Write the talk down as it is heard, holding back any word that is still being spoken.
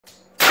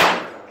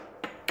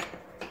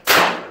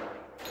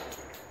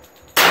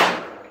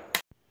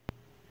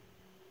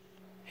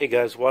Hey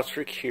guys,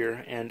 Wasrick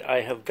here, and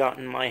I have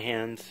gotten my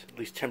hands, at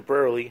least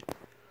temporarily,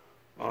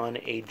 on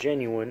a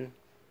genuine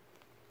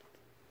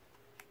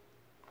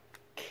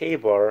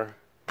K-bar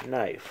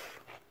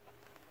knife.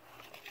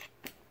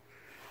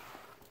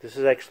 This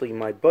is actually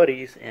my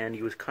buddy's, and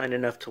he was kind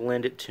enough to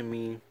lend it to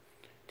me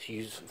to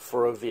use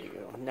for a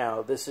video.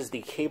 Now, this is the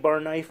K-bar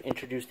knife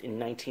introduced in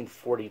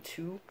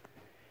 1942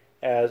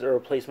 as a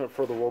replacement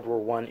for the World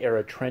War I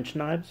era trench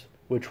knives,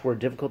 which were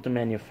difficult to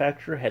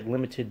manufacture, had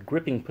limited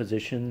gripping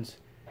positions,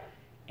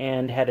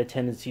 and had a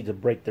tendency to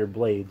break their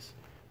blades.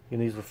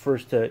 And these were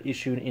first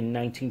issued in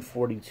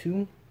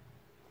 1942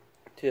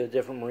 to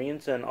different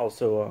Marines and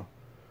also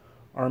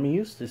Army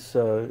use. This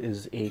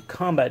is a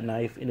combat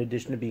knife in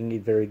addition to being a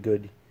very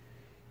good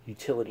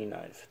utility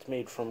knife. It's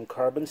made from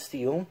carbon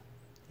steel,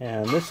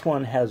 and this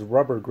one has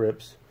rubber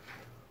grips,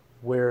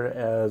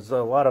 whereas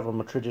a lot of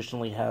them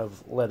traditionally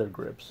have leather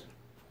grips.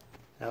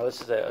 Now this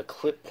is a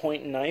clip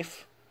point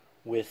knife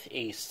with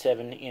a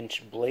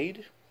 7-inch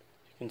blade.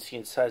 You can see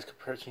in size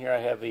comparison here I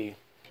have a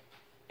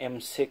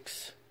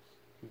M6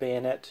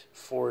 bayonet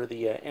for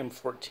the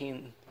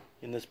M14.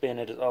 And this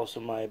bayonet is also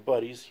my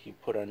buddy's. He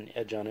put an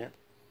edge on it,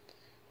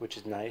 which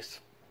is nice.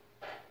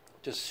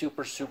 Just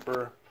super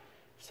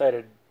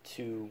excited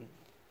to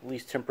at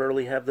least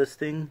temporarily have this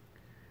thing.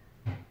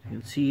 You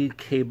can see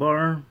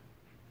K-bar.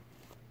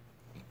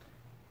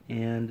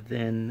 And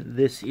then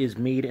this is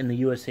made in the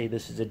USA.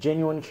 This is a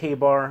genuine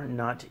K-bar,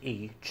 not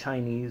a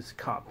Chinese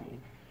copy.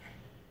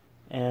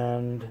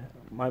 And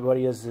my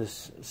buddy has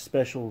this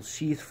special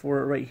sheath for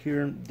it right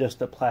here,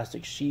 just a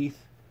plastic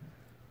sheath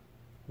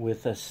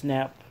with a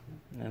snap,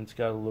 and it's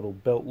got a little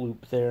belt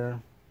loop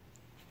there.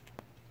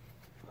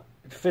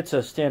 It fits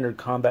a standard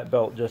combat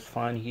belt just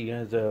fine. He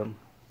has a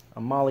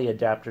MOLLE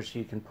adapter so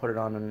you can put it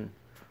on an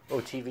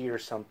OTV or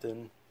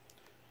something.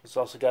 It's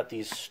also got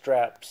these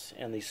straps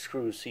and these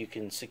screws so you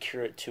can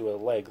secure it to a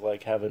leg,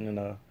 like having in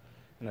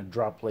a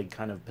drop leg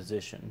kind of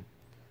position.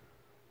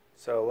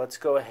 So let's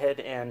go ahead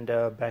and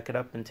back it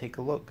up and take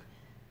a look.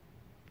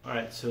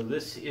 Alright, so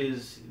this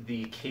is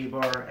the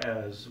K-bar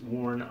as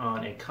worn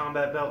on a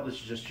combat belt. This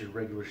is just your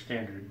regular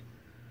standard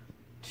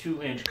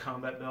 2-inch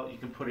combat belt. You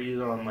can put it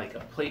either on like a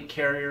plate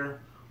carrier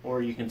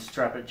or you can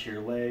strap it to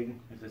your leg.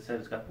 As I said,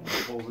 it's got the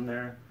little holes in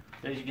there.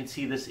 As you can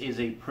see, this is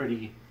a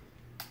pretty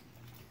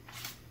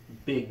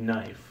big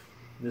knife.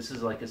 This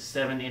is like a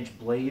 7-inch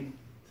blade.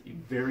 It's a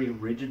very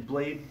rigid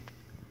blade.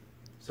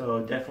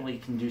 So definitely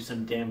can do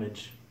some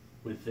damage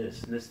with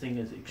this. And this thing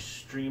is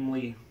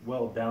extremely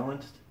well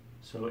balanced,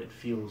 so it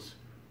feels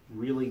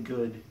really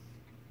good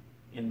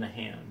in the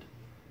hand.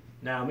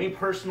 Now, me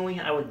personally,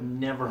 I would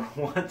never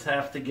want to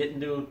have to get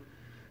into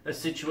a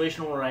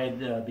situation where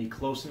I'd be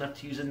close enough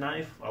to use a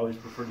knife. I always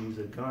prefer to use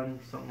a gun,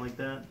 something like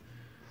that.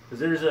 Because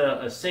there's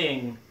a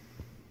saying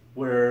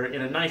where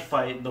in a knife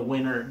fight, the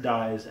winner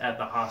dies at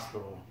the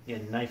hospital.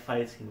 And knife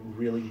fights can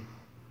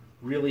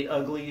really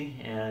ugly,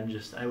 and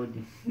just I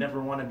would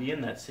never want to be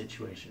in that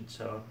situation.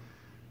 So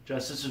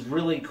this is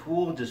really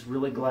cool. Just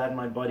really glad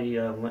my buddy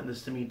lent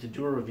this to me to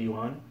do a review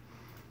on.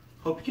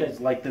 Hope you guys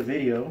liked the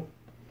video.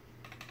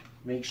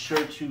 Make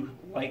sure to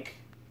like,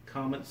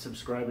 comment,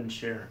 subscribe, and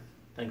share.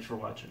 Thanks for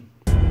watching.